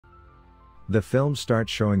The film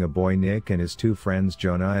starts showing a boy Nick and his two friends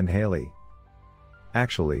Jonah and Haley.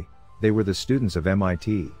 Actually, they were the students of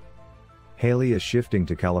MIT. Haley is shifting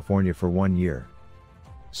to California for 1 year.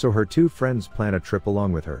 So her two friends plan a trip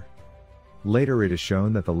along with her. Later it is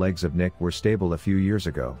shown that the legs of Nick were stable a few years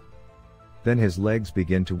ago. Then his legs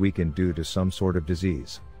begin to weaken due to some sort of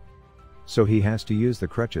disease. So he has to use the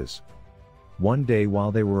crutches. One day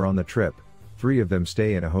while they were on the trip, 3 of them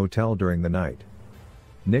stay in a hotel during the night.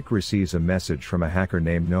 Nick receives a message from a hacker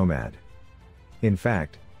named Nomad. In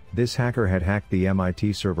fact, this hacker had hacked the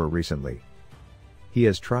MIT server recently. He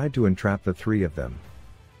has tried to entrap the 3 of them.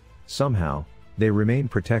 Somehow, they remain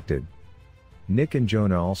protected. Nick and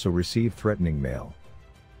Jonah also receive threatening mail.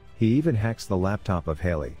 He even hacks the laptop of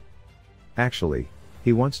Haley. Actually,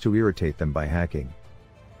 he wants to irritate them by hacking.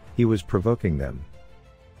 He was provoking them.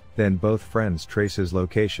 Then both friends trace his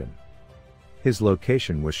location. His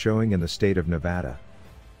location was showing in the state of Nevada.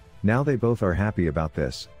 Now they both are happy about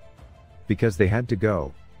this. Because they had to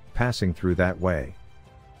go, passing through that way.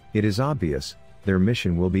 It is obvious, their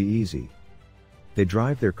mission will be easy. They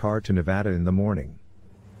drive their car to Nevada in the morning.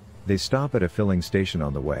 They stop at a filling station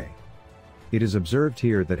on the way. It is observed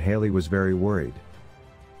here that Haley was very worried.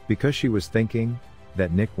 Because she was thinking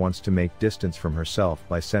that Nick wants to make distance from herself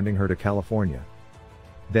by sending her to California.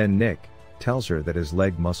 Then Nick tells her that his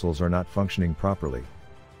leg muscles are not functioning properly.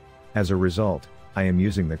 As a result, I am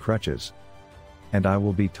using the crutches. And I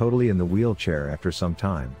will be totally in the wheelchair after some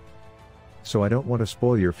time. So I don't want to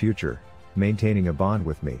spoil your future, maintaining a bond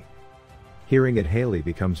with me. Hearing it, Haley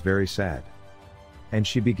becomes very sad. And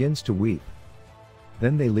she begins to weep.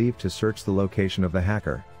 Then they leave to search the location of the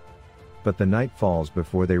hacker. But the night falls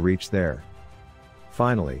before they reach there.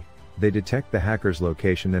 Finally, they detect the hacker's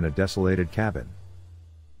location in a desolated cabin.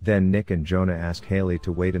 Then Nick and Jonah ask Haley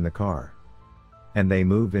to wait in the car. And they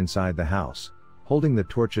move inside the house, holding the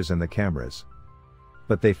torches and the cameras.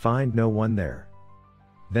 But they find no one there.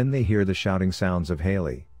 Then they hear the shouting sounds of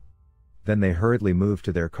Haley. Then they hurriedly move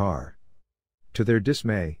to their car. To their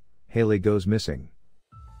dismay, Haley goes missing.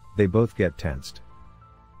 They both get tensed.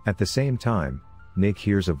 At the same time, Nick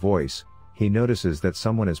hears a voice. He notices that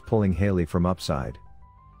someone is pulling Haley from upside.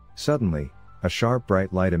 Suddenly, a sharp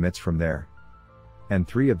bright light emits from there. And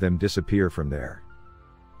 3 of them disappear from there.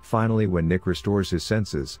 Finally, when Nick restores his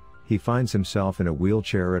senses, he finds himself in a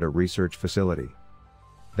wheelchair at a research facility.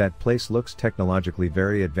 That place looks technologically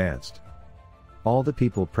very advanced. All the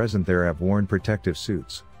people present there have worn protective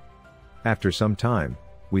suits. After some time,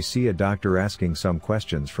 we see a doctor asking some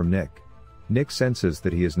questions from Nick. Nick senses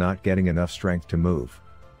that he is not getting enough strength to move.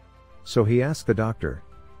 So he asks the doctor,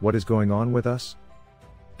 "What is going on with us?"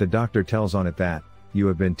 The doctor tells on it that, "You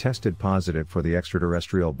have been tested positive for the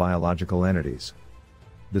extraterrestrial biological entities.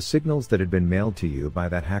 The signals that had been mailed to you by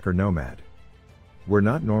that hacker Nomad were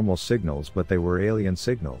not normal signals, but they were alien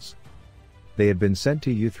signals. They had been sent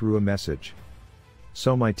to you through a message.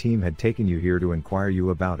 So my team had taken you here to inquire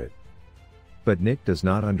you about it." But Nick does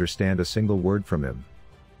not understand a single word from him.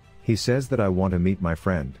 He says that, "I want to meet my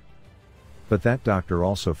friend." But that doctor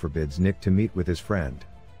also forbids Nick to meet with his friend.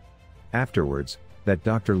 Afterwards, that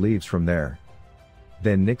doctor leaves from there.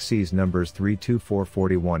 Then Nick sees numbers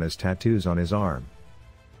 32441 as tattoos on his arm.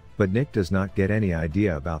 But Nick does not get any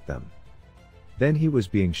idea about them. Then he was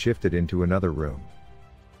being shifted into another room.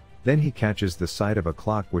 Then he catches the sight of a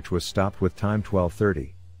clock which was stopped with time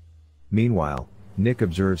 12:30. Meanwhile, Nick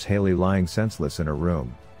observes Haley lying senseless in a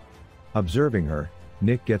room. Observing her,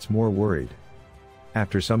 Nick gets more worried.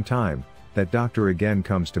 After some time, that doctor again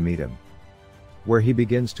comes to meet him. Where he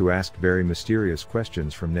begins to ask very mysterious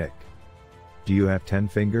questions from Nick. Do you have 10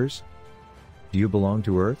 fingers? Do you belong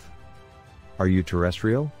to Earth? Are you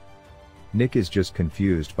terrestrial? Nick is just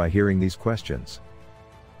confused by hearing these questions.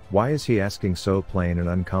 Why is he asking so plain and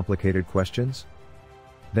uncomplicated questions?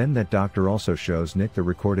 Then that doctor also shows Nick the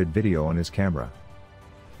recorded video on his camera,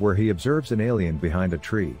 where he observes an alien behind a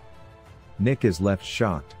tree. Nick is left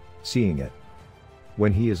shocked, seeing it.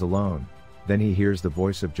 When he is alone, then he hears the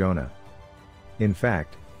voice of Jonah. In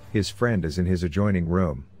fact, his friend is in his adjoining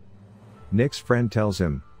room. Nick's friend tells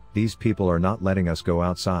him, "These people are not letting us go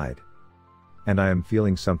outside. And I am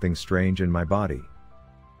feeling something strange in my body.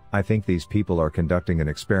 I think these people are conducting an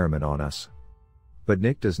experiment on us." But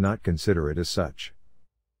Nick does not consider it as such.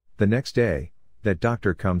 The next day, that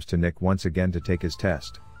doctor comes to Nick once again to take his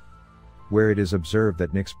test, where it is observed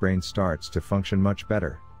that Nick's brain starts to function much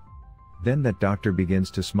better. Then that doctor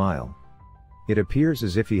begins to smile. It appears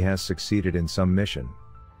as if he has succeeded in some mission.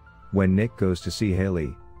 When Nick goes to see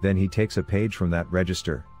Haley, then he takes a page from that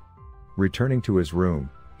register. Returning to his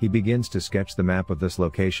room, he begins to sketch the map of this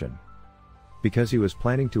location. Because he was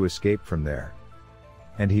planning to escape from there.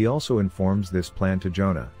 And he also informs this plan to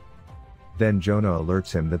Jonah. Then Jonah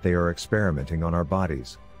alerts him that they are experimenting on our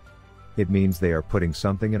bodies. It means they are putting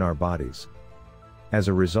something in our bodies. As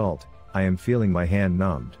a result, I am feeling my hand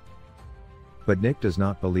numbed. But Nick does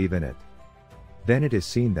not believe in it. Then it is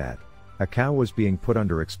seen that a cow was being put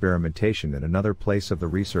under experimentation in another place of the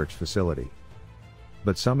research facility.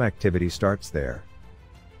 But some activity starts there.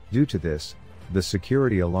 Due to this, the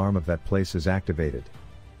security alarm of that place is activated.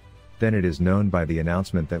 Then it is known by the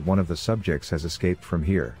announcement that one of the subjects has escaped from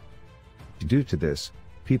here. Due to this,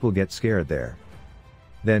 people get scared there.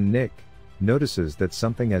 Then Nick notices that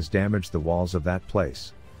something has damaged the walls of that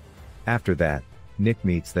place. After that, Nick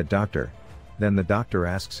meets that doctor. Then the doctor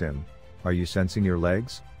asks him, "Are you sensing your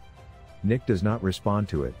legs?" Nick does not respond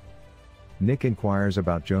to it. Nick inquires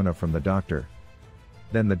about Jonah from the doctor.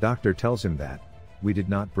 Then the doctor tells him that, "We did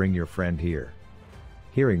not bring your friend here."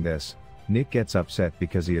 Hearing this, Nick gets upset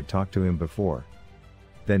because he had talked to him before.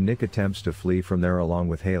 Then Nick attempts to flee from there along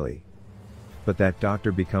with Haley. But that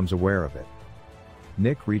doctor becomes aware of it.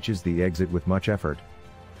 Nick reaches the exit with much effort.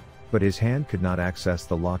 But his hand could not access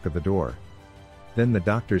the lock of the door. Then the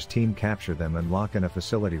doctor's team capture them and lock in a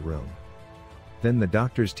facility room. Then the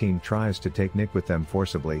doctor's team tries to take Nick with them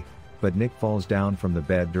forcibly, but Nick falls down from the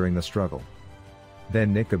bed during the struggle.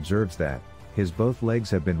 Then Nick observes that his both legs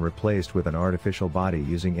have been replaced with an artificial body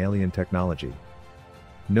using alien technology.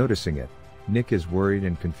 Noticing it, Nick is worried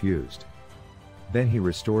and confused. Then he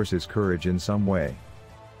restores his courage in some way.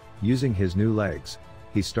 Using his new legs,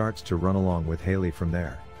 he starts to run along with Haley from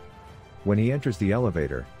there. When he enters the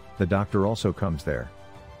elevator, the doctor also comes there.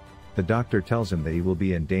 The doctor tells him that he will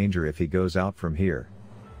be in danger if he goes out from here.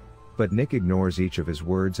 But Nick ignores each of his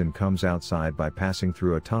words and comes outside by passing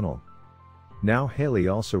through a tunnel. Now Haley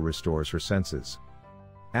also restores her senses.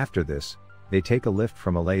 After this, they take a lift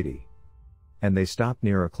from a lady. And they stop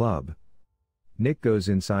near a club. Nick goes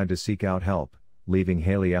inside to seek out help, leaving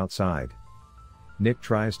Haley outside. Nick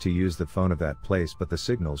tries to use the phone of that place, but the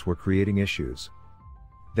signals were creating issues.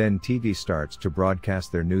 Then TV starts to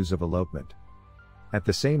broadcast their news of elopement. At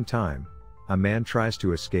the same time, a man tries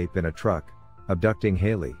to escape in a truck, abducting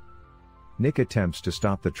Haley. Nick attempts to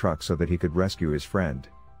stop the truck so that he could rescue his friend.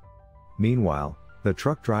 Meanwhile, the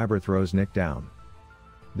truck driver throws Nick down.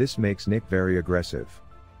 This makes Nick very aggressive.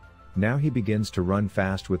 Now he begins to run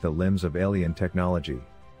fast with the limbs of alien technology.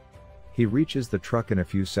 He reaches the truck in a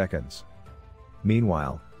few seconds.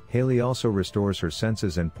 Meanwhile, Haley also restores her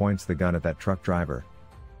senses and points the gun at that truck driver.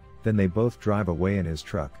 Then they both drive away in his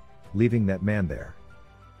truck, leaving that man there.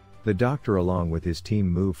 The doctor along with his team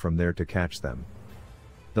move from there to catch them.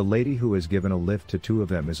 The lady who has given a lift to two of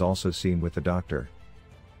them is also seen with the doctor.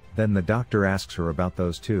 Then the doctor asks her about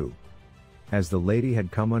those two. As the lady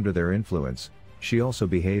had come under their influence, she also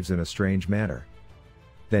behaves in a strange manner.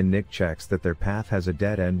 Then Nick checks that their path has a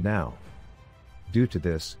dead end now. Due to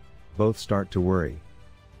this, both start to worry.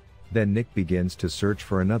 Then Nick begins to search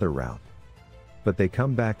for another route. But they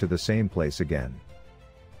come back to the same place again.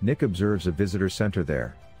 Nick observes a visitor center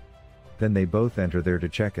there. Then they both enter there to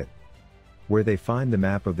check it, where they find the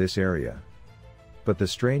map of this area. But the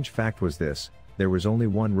strange fact was this, there was only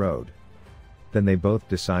one road. Then they both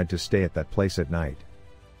decide to stay at that place at night.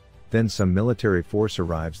 Then some military force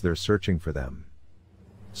arrives there searching for them.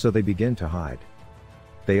 So they begin to hide.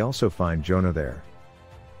 They also find Jonah there.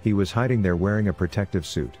 He was hiding there wearing a protective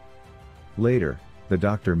suit. Later, the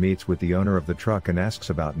doctor meets with the owner of the truck and asks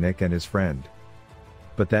about Nick and his friend.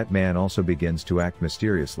 But that man also begins to act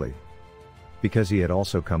mysteriously, because he had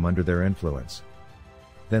also come under their influence.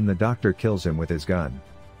 Then the doctor kills him with his gun.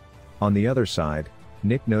 On the other side,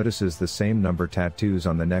 Nick notices the same number tattoos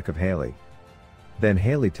on the neck of Haley. Then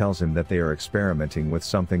Haley tells him that they are experimenting with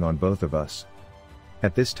something on both of us.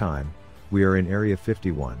 At this time, we are in Area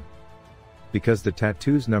 51. Because the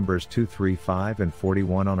tattoos numbers 235 and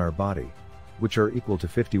 41 on our body, which are equal to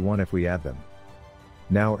 51 if we add them.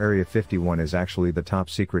 Now Area 51 is actually the top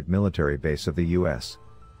secret military base of the US.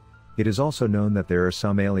 It is also known that there are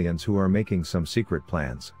some aliens who are making some secret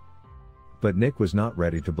plans. But Nick was not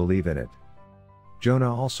ready to believe in it.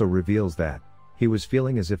 Jonah also reveals that he was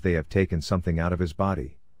feeling as if they have taken something out of his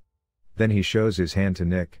body. Then he shows his hand to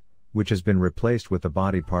Nick, which has been replaced with the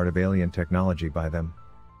body part of alien technology by them.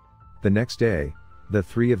 The next day, the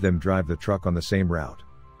three of them drive the truck on the same route.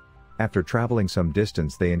 After traveling some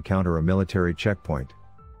distance, they encounter a military checkpoint.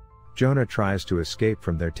 Jonah tries to escape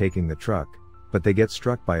from there taking the truck, but they get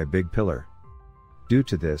struck by a big pillar. Due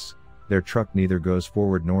to this, their truck neither goes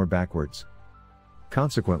forward nor backwards.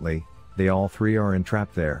 Consequently, they all three are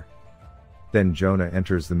entrapped there. Then Jonah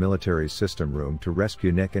enters the military system room to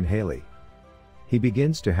rescue Nick and Haley. He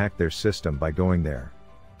begins to hack their system by going there.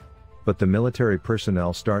 But the military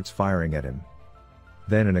personnel starts firing at him.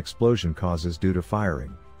 Then an explosion causes due to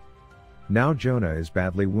firing. Now Jonah is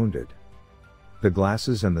badly wounded. The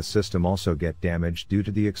glasses and the system also get damaged due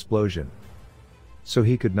to the explosion. So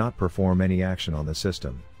he could not perform any action on the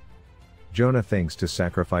system. Jonah thinks to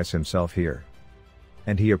sacrifice himself here.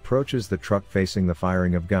 And he approaches the truck facing the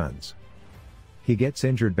firing of guns. He gets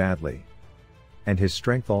injured badly. And his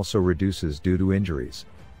strength also reduces due to injuries.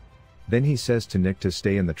 Then he says to Nick to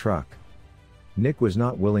stay in the truck. Nick was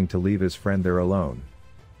not willing to leave his friend there alone.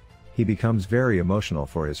 He becomes very emotional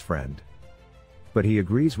for his friend. But he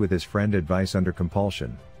agrees with his friend's advice under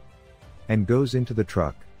compulsion. And goes into the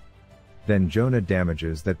truck. Then Jonah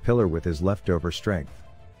damages that pillar with his leftover strength.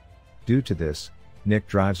 Due to this, Nick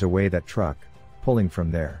drives away that truck, pulling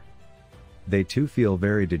from there. They too feel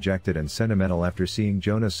very dejected and sentimental after seeing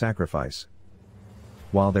Jonah's sacrifice.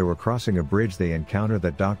 While they were crossing a bridge, they encounter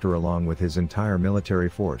that doctor along with his entire military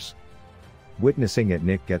force. Witnessing it,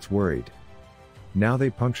 Nick gets worried. Now they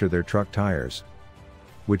puncture their truck tires,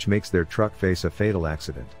 which makes their truck face a fatal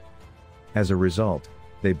accident. As a result,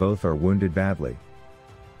 they both are wounded badly.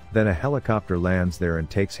 Then a helicopter lands there and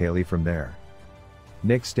takes Haley from there.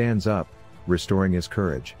 Nick stands up, restoring his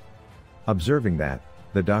courage. Observing that,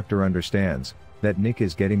 the doctor understands that Nick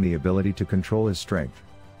is getting the ability to control his strength.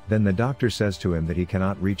 Then the doctor says to him that he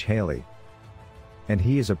cannot reach Haley. And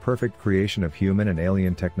he is a perfect creation of human and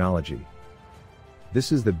alien technology.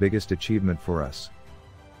 This is the biggest achievement for us.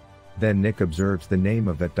 Then Nick observes the name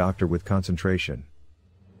of that doctor with concentration,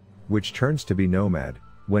 which turns to be nomad,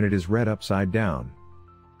 when it is read upside down.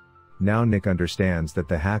 Now Nick understands that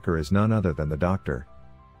the hacker is none other than the doctor.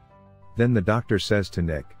 Then the doctor says to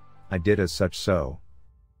Nick, "I did as such so.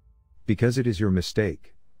 Because it is your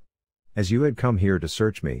mistake. As you had come here to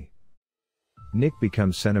search me." Nick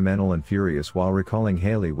becomes sentimental and furious while recalling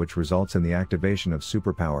Haley, which results in the activation of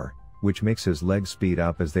superpower, which makes his legs speed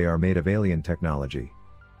up as they are made of alien technology.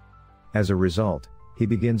 As a result, he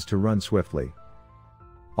begins to run swiftly.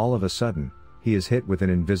 All of a sudden, he is hit with an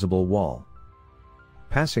invisible wall.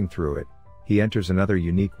 Passing through it, he enters another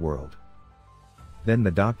unique world. Then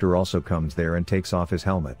the doctor also comes there and takes off his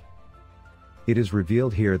helmet. It is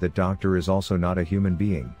revealed here that Doctor is also not a human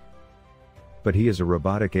being. But he is a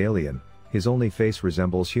robotic alien, his only face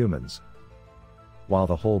resembles humans, while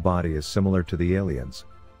the whole body is similar to the aliens.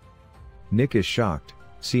 Nick is shocked,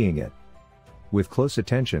 seeing it. With close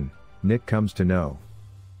attention, Nick comes to know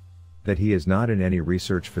that he is not in any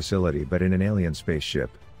research facility but in an alien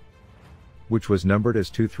spaceship, which was numbered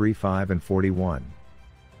as 235 and 41,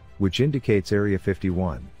 which indicates Area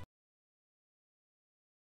 51.